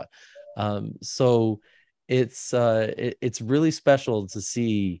 Burryaga. So it's really special to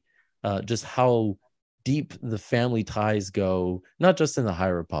see just how deep the family ties go, not just in the High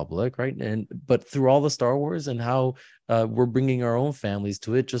Republic, right, but through all the Star Wars, and how we're bringing our own families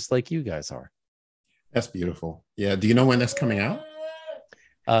to it, just like you guys are. That's beautiful. Yeah. Do you know when that's coming out?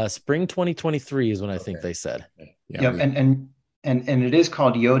 Spring 2023 is when I think they said. Yeah. And And it is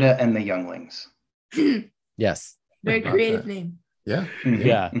called Yoda and the Younglings. Yes. Very About creative that. name. Yeah. Mhm,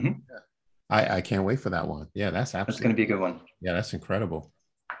 Yeah. mhm. I can't wait for that one. Yeah, that's That's absolutely. going to be a good one. Yeah, that's incredible.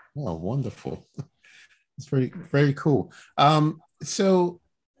 Oh, wonderful. It's very, very cool. So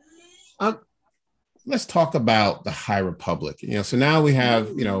um, let's talk about the High Republic. So now we have,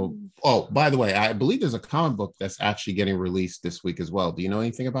 oh, by the way, I believe there's a comic book that's actually getting released this week as well. Do you know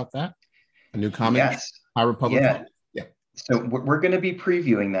anything about that? A new comic, Yes. High Republic Yeah. comic? Yeah. So we're going to be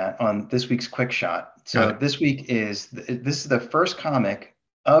previewing that on this week's Quick Shot. Got So it. this week this is the first comic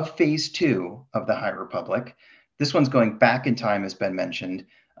of Phase 2 of the High Republic. This one's going back in time, as Ben mentioned.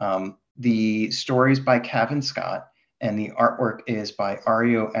 The stories by Kevin Scott, and the artwork is by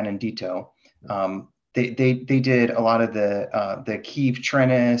Ario Anindito. They did a lot of the Keeve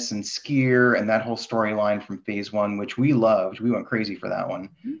Trennis and Skier and that whole storyline from Phase 1, which we loved. We went crazy for that one.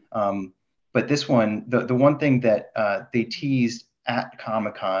 But this one, the one thing that they teased at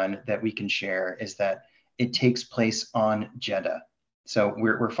Comic-Con that we can share is that it takes place on Jedha. So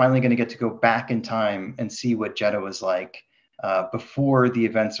we're finally going to get to go back in time and see what Jedha was like before the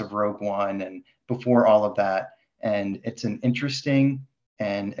events of Rogue One and before all of that. And it's an interesting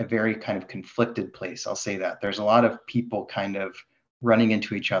and a very kind of conflicted place. I'll say that. There's a lot of people kind of running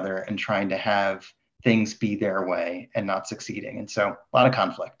into each other and trying to have things be their way and not succeeding. And so a lot of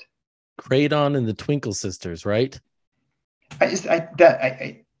conflict. Kraydon and the Twinkle Sisters, right? I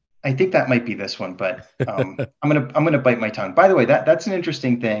think that might be this one, but I'm gonna bite my tongue. By the way, that's an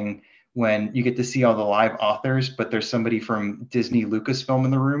interesting thing when you get to see all the live authors, but there's somebody from Disney Lucasfilm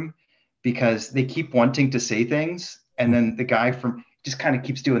in the room, because they keep wanting to say things, and then the guy from just kind of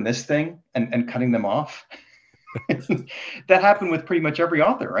keeps doing this thing and cutting them off. That happened with pretty much every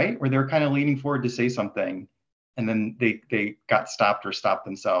author, right? Where they're kind of leaning forward to say something, and then they got stopped or stopped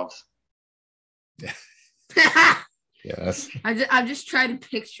themselves. Yes. I'm just trying to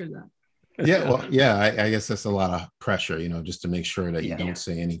picture them. Yeah. Well, yeah. I guess that's a lot of pressure, just to make sure that you Yeah. don't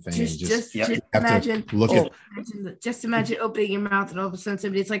say anything. Just have imagine. to look at. Just imagine opening your mouth and all of a sudden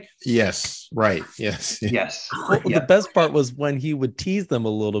somebody's like, Yes. Right. Yes. Yes. Well, the best part was when he would tease them a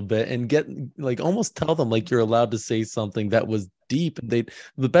little bit and get like almost tell them like you're allowed to say something that was deep. And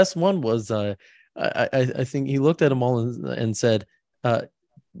the best one was I think he looked at them all and said,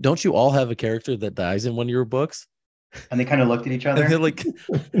 don't you all have a character that dies in one of your books? And they kind of looked at each other. And they're like,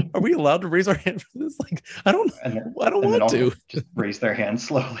 are we allowed to raise our hand for this? Like, I don't want to. Just raise their hand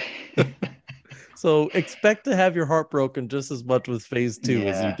slowly. So expect to have your heart broken just as much with Phase 2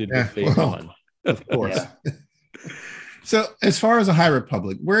 as you did with Phase 1. Of course. Yeah. So as far as the High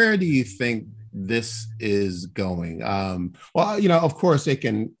Republic, where do you think this is going? Well, of course they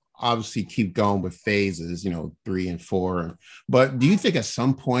can obviously keep going with phases, 3 and 4. But do you think at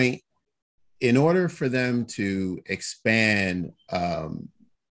some point, in order for them to expand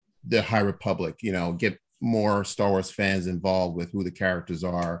the High Republic, get more Star Wars fans involved with who the characters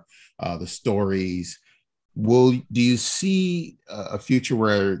are, the stories, do you see a future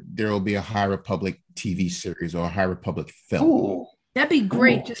where there will be a High Republic TV series or a High Republic film? Ooh. That'd be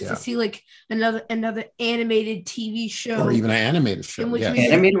great to see like another animated TV show, or even an animated show. Yes.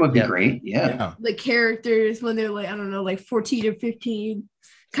 Animated would be great. Yeah. The characters when they're like, I don't know, like 14 or 15,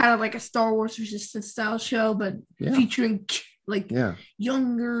 kind of like a Star Wars Resistance style show, but featuring like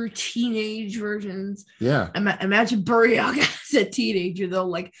younger teenage versions. Yeah. Imagine Burryaga as a teenager though,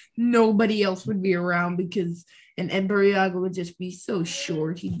 like nobody else would be around because and Burryaga would just be so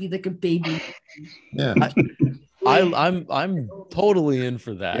short. He'd be like a baby. Yeah. I'm totally in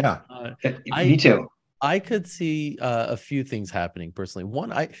for that. Yeah. Me too. I could see a few things happening personally.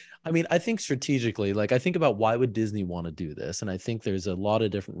 One, I think strategically, like I think about why would Disney want to do this? And I think there's a lot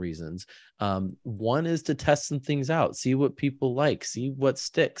of different reasons. One is to test some things out, see what people like, see what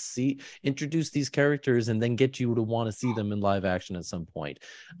sticks, introduce these characters and then get you to want to see them in live action at some point.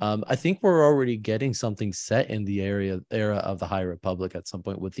 I think we're already getting something set in the era of the High Republic at some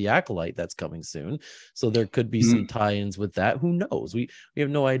point with the Acolyte that's coming soon. So there could be some tie-ins with that. Who knows? We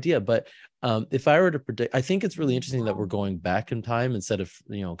have no idea. But if I were to predict, I think it's really interesting that we're going back in time instead of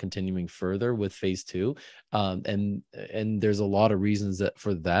continuing further with Phase 2, and there's a lot of reasons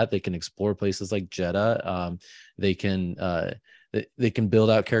for that. They can explore places like Jedha. They can build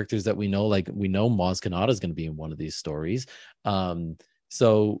out characters that we know, like we know Maz Kanata is going to be in one of these stories.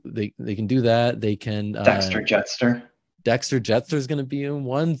 So they can do that. They can Dexter Jetster is going to be in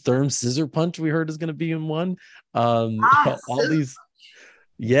one. Therm Scissor Punch we heard is going to be in one. All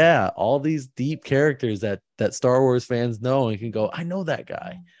these deep characters that Star Wars fans know and can go, I know that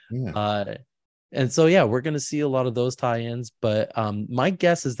guy. Yeah. And so, we're going to see a lot of those tie-ins. But my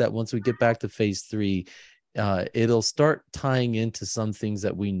guess is that once we get back to Phase 3, it'll start tying into some things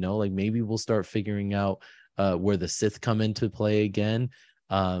that we know. Like maybe we'll start figuring out where the Sith come into play again.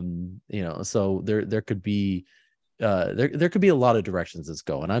 So there could be there could be a lot of directions it's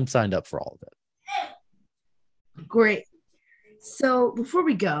going. I'm signed up for all of it. Great. So before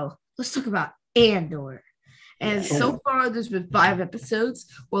we go, let's talk about Andor. And so far, there's been 5 episodes.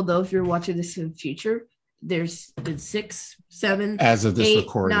 Although if you're watching this in the future, there's been 6, 7, as of this 8,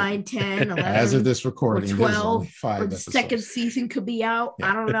 recording, 9, 10, 11, as of this recording, or 12, 5 or the episodes. second season could be out.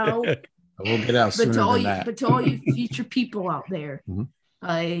 Yeah. I don't know. We'll get out sooner than that. But to all you future people out there,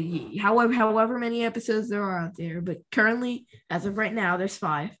 however many episodes there are out there, but currently, as of right now, there's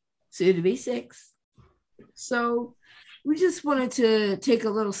 5, soon to be 6. So we just wanted to take a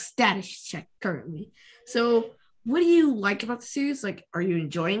little status check currently. So what do you like about the series? Like, are you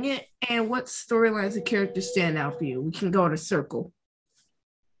enjoying it? And what storylines and characters stand out for you? We can go in a circle.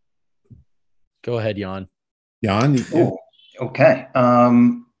 Go ahead, Jan. Jan? Okay.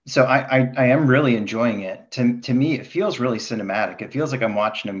 So I am really enjoying it. To me, it feels really cinematic. It feels like I'm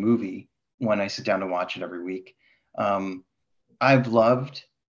watching a movie when I sit down to watch it every week. I've loved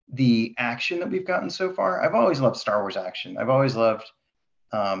the action that we've gotten so far. I've always loved Star Wars action. I've always loved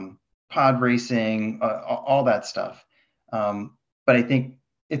pod racing, all that stuff. But I think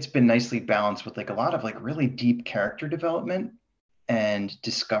it's been nicely balanced with like a lot of like really deep character development and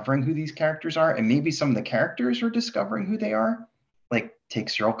discovering who these characters are. And maybe some of the characters are discovering who they are. Like take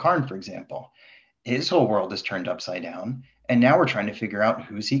Cyril Karn, for example. His whole world is turned upside down. And now we're trying to figure out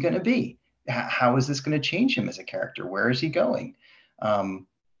who's he going to be? How is this going to change him as a character? Where is he going?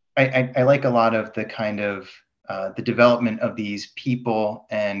 I like a lot of the kind of the development of these people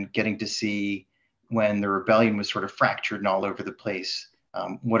and getting to see when the rebellion was sort of fractured and all over the place.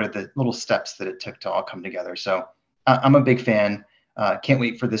 What are the little steps that it took to all come together? So I'm a big fan. Can't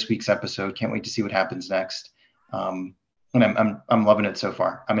wait for this week's episode. Can't wait to see what happens next. And I'm loving it so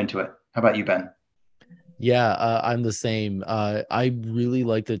far. I'm into it. How about you, Ben? Yeah, I'm the same. I really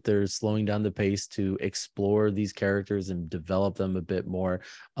like that they're slowing down the pace to explore these characters and develop them a bit more.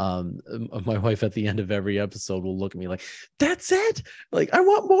 My wife at the end of every episode will look at me like, "That's it! Like, I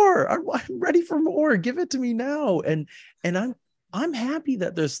want more. I'm ready for more. Give it to me now." And I'm happy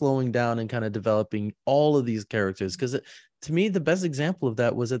that they're slowing down and kind of developing all of these characters, because to me, the best example of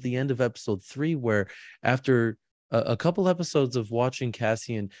that was at the end of episode 3, where after a couple episodes of watching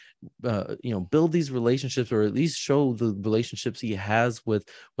Cassian, build these relationships, or at least show the relationships he has with,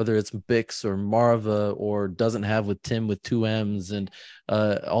 whether it's Bix or Marva, or doesn't have with Tim with 2 M's, and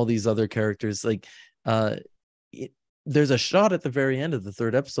all these other characters. Like, there's a shot at the very end of the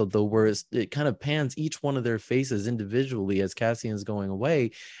 3rd episode, though, where it kind of pans each one of their faces individually as Cassian's going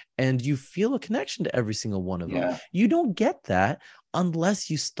away, and you feel a connection to every single one of them. You don't get that unless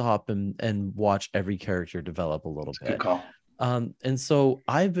you stop and watch every character develop a little bit. Good call. And so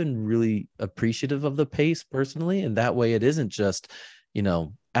I've been really appreciative of the pace personally, and that way it isn't just,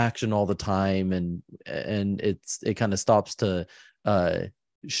 action all the time, and it kind of stops to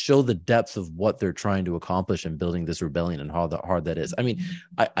show the depth of what they're trying to accomplish in building this rebellion and how hard that is. I mean,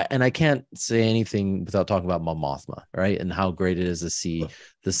 I can't say anything without talking about Mon Mothma, right? And how great it is to see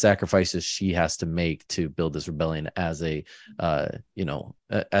the sacrifices she has to make to build this rebellion as as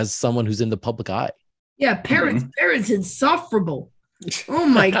someone who's in the public eye. Yeah, parents insufferable. Oh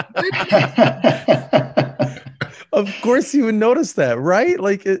my goodness. Of course you would notice that, right?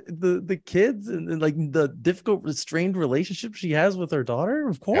 Like the kids and like the difficult strained relationship she has with her daughter,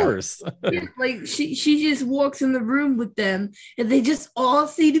 of course. Yeah, like she just walks in the room with them and they just all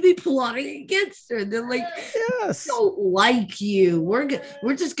seem to be plotting against her. They're like, yes, we don't like you.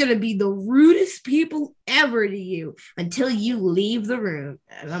 We're just gonna be the rudest people ever to you until you leave the room.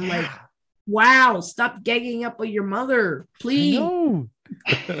 And I'm like, wow, stop gagging up with your mother, please. No.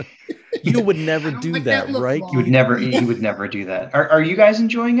 You would never do that, right? You would never do that. Are you guys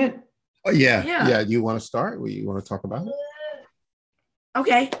enjoying it? Oh, yeah. You want to start? You want to talk about it?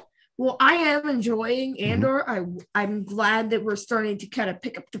 Okay. Well, I am enjoying Andor. I'm glad that we're starting to kind of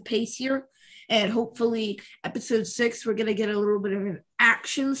pick up the pace here. And hopefully episode 6, we're going to get a little bit of an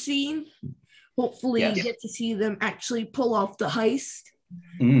action scene. Hopefully get to see them actually pull off the heist.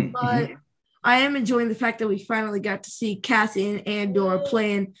 But I am enjoying the fact that we finally got to see Cassian and Andor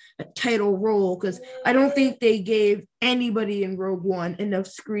playing a title role, because I don't think they gave anybody in Rogue One enough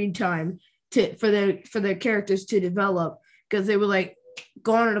screen time for their characters to develop, because they were like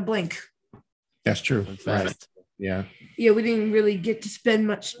gone in a blink. That's true. Right. Yeah, we didn't really get to spend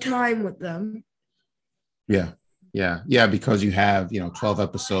much time with them. Yeah, because you have 12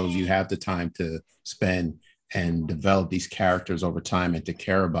 episodes, you have the time to spend and develop these characters over time and to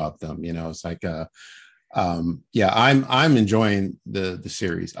care about them. It's like Yeah, I'm enjoying the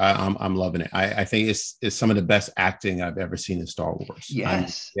series. I'm loving it. I think it's some of the best acting I've ever seen in Star Wars.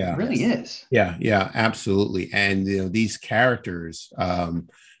 Yes, Yeah, it really is. yeah, absolutely. And these characters, the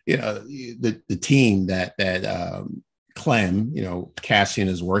team that Clem, Cassian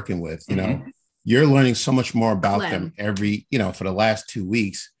is working with, you're learning so much more about them every, for the last 2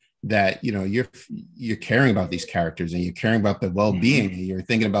 weeks, that you're caring about these characters and you're caring about their well-being, and you're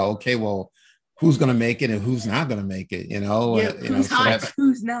thinking about, okay, well, who's going to make it and who's not going to make it, who's hot,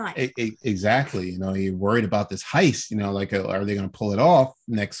 who's not. Exactly. You're worried about this heist, like, are they going to pull it off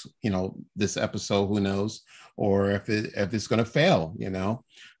next, this episode, who knows, or if it's going to fail,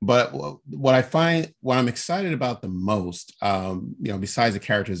 but what I'm excited about the most, besides the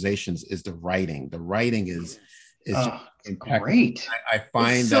characterizations, is the writing. The writing is great. I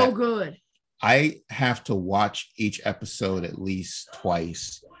find it's so good. I have to watch each episode at least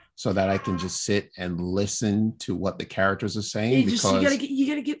twice, so that I can just sit and listen to what the characters are saying. Because you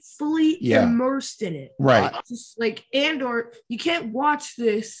gotta get fully immersed in it. Right. Just like Andor, you can't watch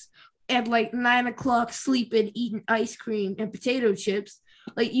this at like 9 o'clock, sleeping, eating ice cream and potato chips.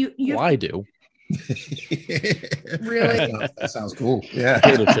 Like you I do. Really? That sounds cool. Yeah.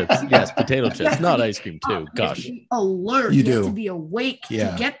 Potato chips. Yes, potato chips, not ice cream too. Gosh. Alert. You have to be awake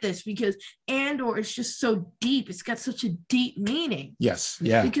to get this, because Andor is just so deep. It's got such a deep meaning. Yes.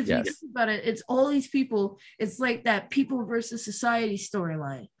 Yeah. Because you think about it, it's all these people. It's like that people versus society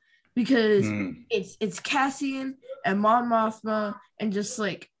storyline. Because it's Cassian and Mon Mothma, and just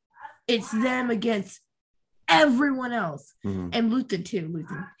like it's them against everyone else. And Luthen too.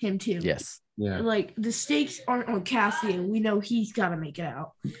 Him too. Yes. Yeah. Like the stakes aren't on Cassian. We know he's got to make it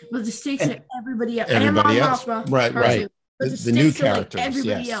out, but the stakes are everybody else. Everybody else. Right. But the new characters. Like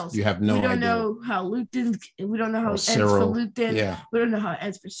everybody else. You have no idea. We don't know how Luthen. We don't know how it ends for Luthen. Yeah. We don't know how it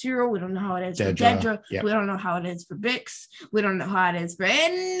ends for Cyril. We don't know how it ends for Dedra. Yeah. We don't know how it ends for Bix. We don't know how it ends for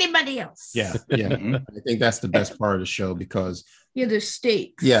anybody else. Yeah. I think that's the best part of the show, because there's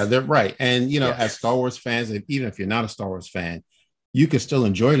stakes. Yeah, they're right. And as Star Wars fans, even if you're not a Star Wars fan, you can still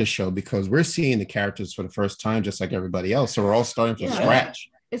enjoy the show, because we're seeing the characters for the first time, just like everybody else. So we're all starting from scratch.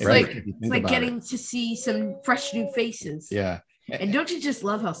 It's like getting to see some fresh new faces. Yeah. And don't you just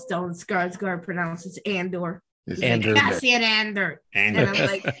love how Stellan Skarsgård pronounces Andor? Andor. Cassian Andor. And I'm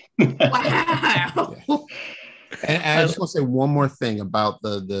like, wow. Yeah. And I just want to say one more thing about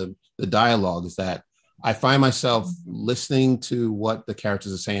the dialogue, is that I find myself listening to what the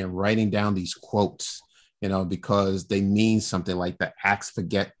characters are saying, writing down these quotes, because they mean something, like the axe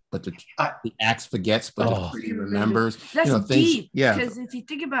forget, but the axe forgets, but the tree remembers. That's deep. Yeah. Because if you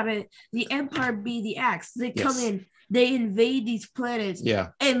think about it, the Empire be the axe. They come in, they invade these planets,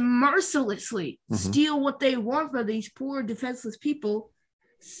 and mercilessly steal what they want from these poor, defenseless people,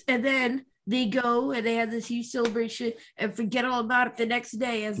 and then they go and they have this huge celebration and forget all about it the next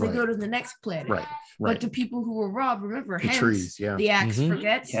day as they go to the next planet. Right. But the people who were robbed, remember, the trees, the axe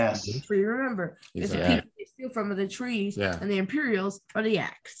forgets. Yes. The tree remember. It's the people they steal from are the trees, and the Imperials are the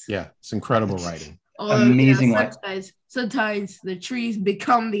axe. Yeah, it's incredible writing. Amazing. Sometimes the trees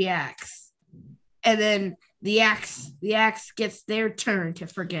become the axe, and then the axe gets their turn to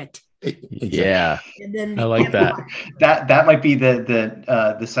forget. Yeah, and then I like that. That might be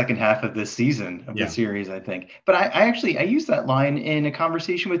the second half of this season of the series, I think. But I used that line in a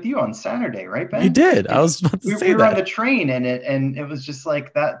conversation with you on Saturday, right, Ben? You did. I was about to say that. We were on the train, and it was just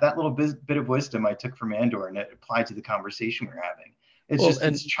like that little bit of wisdom I took from Andor, and it applied to the conversation we're having.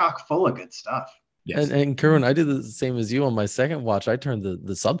 It's chock full of good stuff. Yes. And Kerwin, I did the same as you on my second watch. I turned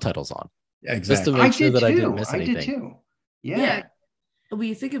the subtitles on. Yeah, exactly. Just to make sure that I didn't miss anything. I did too. Yeah. When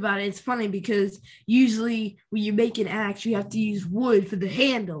you think about it, it's funny because usually when you make an axe, you have to use wood for the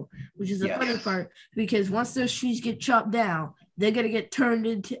handle, which is the funny part, because once those trees get chopped down, they're gonna get turned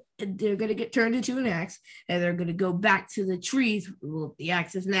into an axe, and they're gonna go back to the trees. Well, the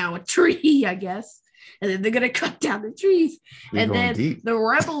axe is now a tree, I guess, and then they're gonna cut down the trees, and then the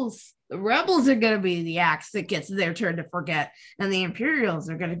rebels are gonna be the axe that gets their turn to forget, and the Imperials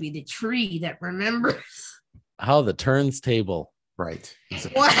are gonna be the tree that remembers. How the turntable. Right.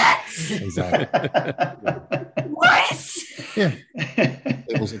 What? Exactly. What? Yeah.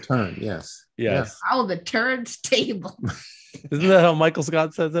 It was a turn. Yes. Oh, the turntable. Isn't that how Michael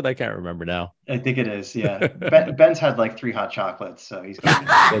Scott says it? I can't remember now. I think it is. Yeah. Ben's had like 3 hot chocolates, so he's got.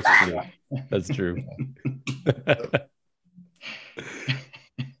 That's true.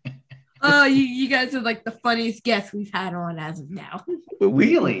 Oh, you guys are like the funniest guests we've had on as of now.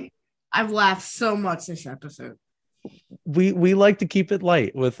 Really? I've laughed so much this episode. we like to keep it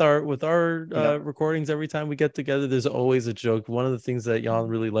light with our Yeah. recordings. Every time we get together, there's always a joke. One of the things that Jan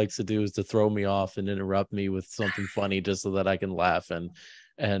really likes to do is to throw me off and interrupt me with something funny just so that I can laugh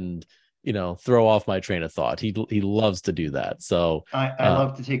and throw off my train of thought. He loves to do that. So I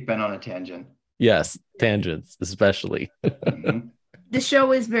love to take Ben on a tangent. yes, tangents especially. Mhm. The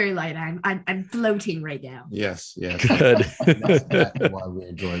show is very light. I'm floating right now. Yes, yes. Good. That's exactly why we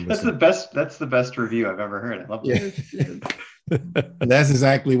enjoy That's the listening. best. That's the best review I've ever heard. I love it. Yeah. That's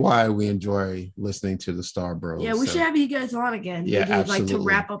exactly why we enjoy listening to the Star Bros. Yeah, we So, should have you guys on again. Yeah, Would you like to absolutely.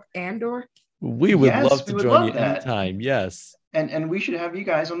 wrap up Andor? We would Yes, love we to would join love you that. anytime. Yes. And we should have you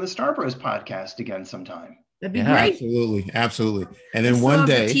guys on the Star Bros podcast again sometime. That'd be Yeah. great. absolutely, absolutely. And We then still one have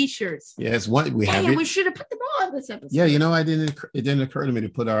the day, T-shirts. yes, we have Damn, it. we should have put them on this episode. Yeah, it didn't occur to me to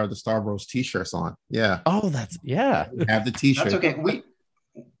put the Star Bros t-shirts on. Yeah, Oh, yeah. we have the t-shirts. That's okay.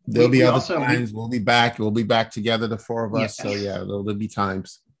 There'll be we other also- times. We'll be back. We'll be back together, the four of us. Yes. So yeah, there'll be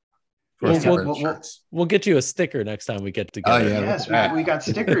times for We'll- us to we'll- wear shirts. We'll get you a sticker next time we get together. yeah. Yes, look at that. we got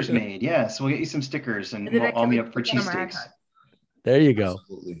stickers made. Yes, we'll get you some stickers, and And then we'll I all can meet up for put it on my cheesesteaks. iPad. There you go.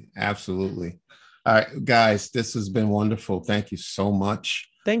 Absolutely, absolutely. All right, guys, this has been wonderful. Thank you so much.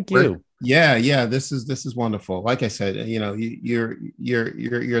 Thank We're- you. Yeah. This is wonderful. Like I said, you're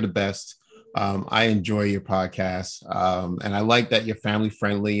the best. I enjoy your podcast, and I like that you're family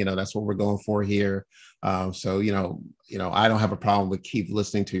friendly. That's what we're going for here. So I don't have a problem with keep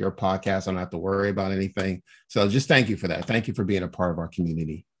listening to your podcast. I don't have to worry about anything. So just thank you for that. Thank you for being a part of our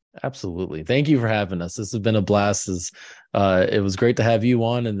community. Absolutely. Thank you for having us. This has been a blast. It was great to have you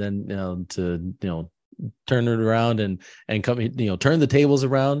on, and then to turn it around and come turn the tables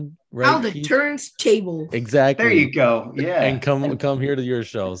around. Right? How the Keith? turns table. Exactly. There you go. Yeah. And come here to your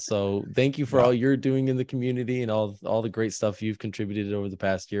show. So thank you for all you're doing in the community and all the great stuff you've contributed over the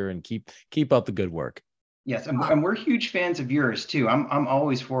past year, and keep up the good work. Yes, and we're huge fans of yours too. I'm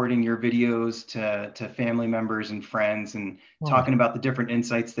always forwarding your videos to family members and friends, and talking about the different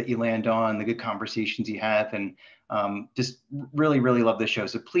insights that you land on, the good conversations you have, and just really, really love this show.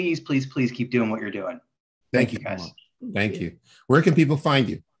 So please keep doing what you're doing. Thank you, guys. so much. Thank you. Where can people find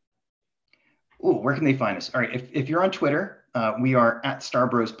you? Oh, where can they find us? All right, if you're on Twitter, we are at Star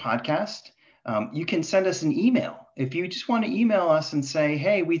Bros Podcast. You can send us an email. If you just want to email us and say,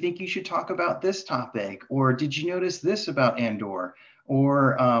 hey, we think you should talk about this topic, or did you notice this about Andor,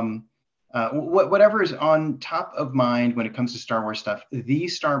 or whatever is on top of mind when it comes to Star Wars stuff, the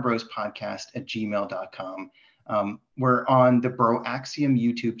Star Bros Podcast at gmail.com. We're on the Bro Axiom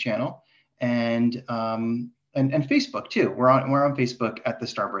YouTube channel, and Facebook too. We're on Facebook at the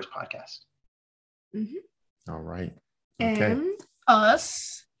Star Bros Podcast. Mm-hmm. All right. Okay. And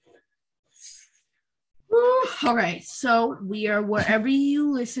us. Woo. All right. So we are wherever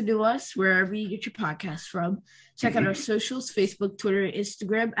you listen to us, wherever you get your podcast from. Check out our socials, Facebook, Twitter,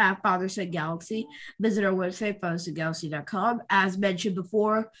 Instagram at Father Said Galaxy. Visit our website, fathersaidgalaxy.com. As mentioned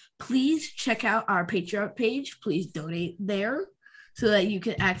before, please check out our Patreon page. Please donate there so that you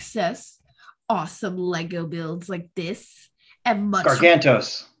can access awesome Lego builds like this and much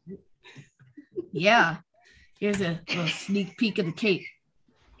Gargantos. Yeah. Here's a little sneak peek of the cake.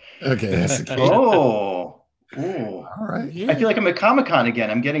 Okay. That's the case. Oh. All right. Yeah. I feel like I'm at Comic-Con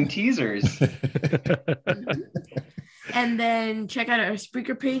again. I'm getting teasers. And then check out our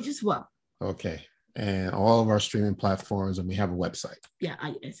Spreaker page as well. Okay. And all of our streaming platforms, and we have a website. Yeah,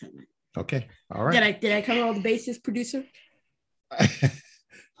 I said that. Okay. All right. Did I cover all the bases, producer?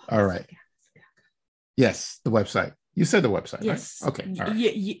 All right. Yes, the website. You said the website. Yes. Right? Okay. All right.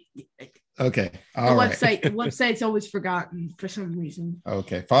 The Okay. All right. website's always forgotten for some reason.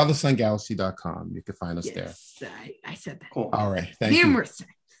 Okay. FatherSonGalaxy.com. You can find us there. Yes, I said that. Cool. All right. Thank you. Numerous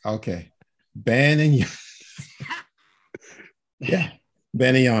times. Okay. Ben and you. Yeah.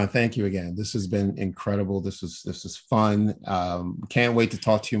 Ben and Jan, thank you again. This has been incredible. This is fun. Can't wait to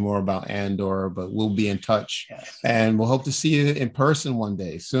talk to you more about Andor, but we'll be in touch. Yes. And we'll hope to see you in person one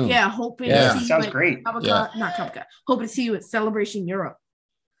day soon. Yeah, hoping Yeah. to see Sounds you at great. Comic-Con, not Comic-Con. Hoping to see you at Celebration Europe.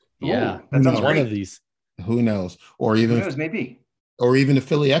 Yeah. Ooh, that sounds No. One great. of these. Who knows? Or Who even knows? Maybe. the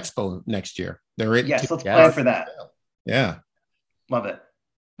Philly Expo next year. They're in. Yes, let's Yes. plan for that. Yeah. Love it.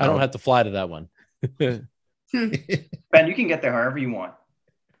 I don't have to fly to that one. Ben, you can get there however you want.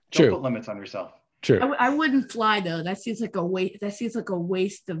 Don't True. put limits on yourself. True. I wouldn't fly though. That seems like a waste. That seems like a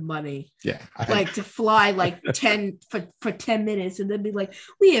waste of money. Yeah. Like to fly like 10 for 10 minutes and then be like,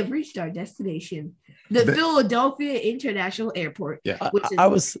 we have reached our destination, the But- Philadelphia International Airport, Yeah. which is I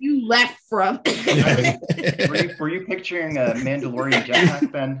was you left from. Were you picturing a Mandalorian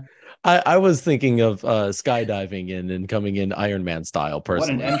jetpack, Ben? I was thinking of skydiving in and coming in Iron Man style What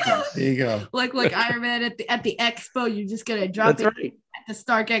an personally. entrance. There you go. like Iron Man at the expo, you're just gonna drop That's it right. at the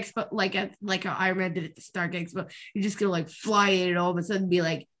Stark Expo, like how Iron Man did at the Stark Expo. You're just gonna like fly in and all of a sudden be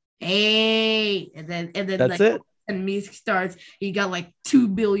like, hey, and then That's like it. and music starts. You got like 2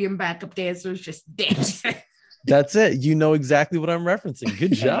 billion backup dancers just dancing. That's it. You know exactly what I'm referencing.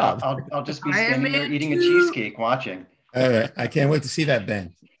 Good job. I'll just be Iron standing there Man eating a 2. cheesecake watching. All right. I can't wait to see that,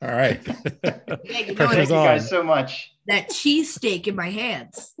 Ben. All right. Yeah, you know Thank you Pressure's guys on. so much. that cheesesteak in my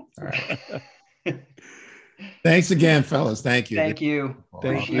hands. All right. Thanks again, fellas. Thank you. Thank you.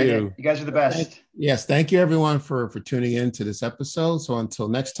 Thank Appreciate you. it. You guys are the best. Yes. Thank you, everyone, for tuning in to this episode. So until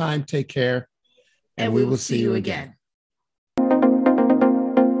next time, take care. And we will see you again.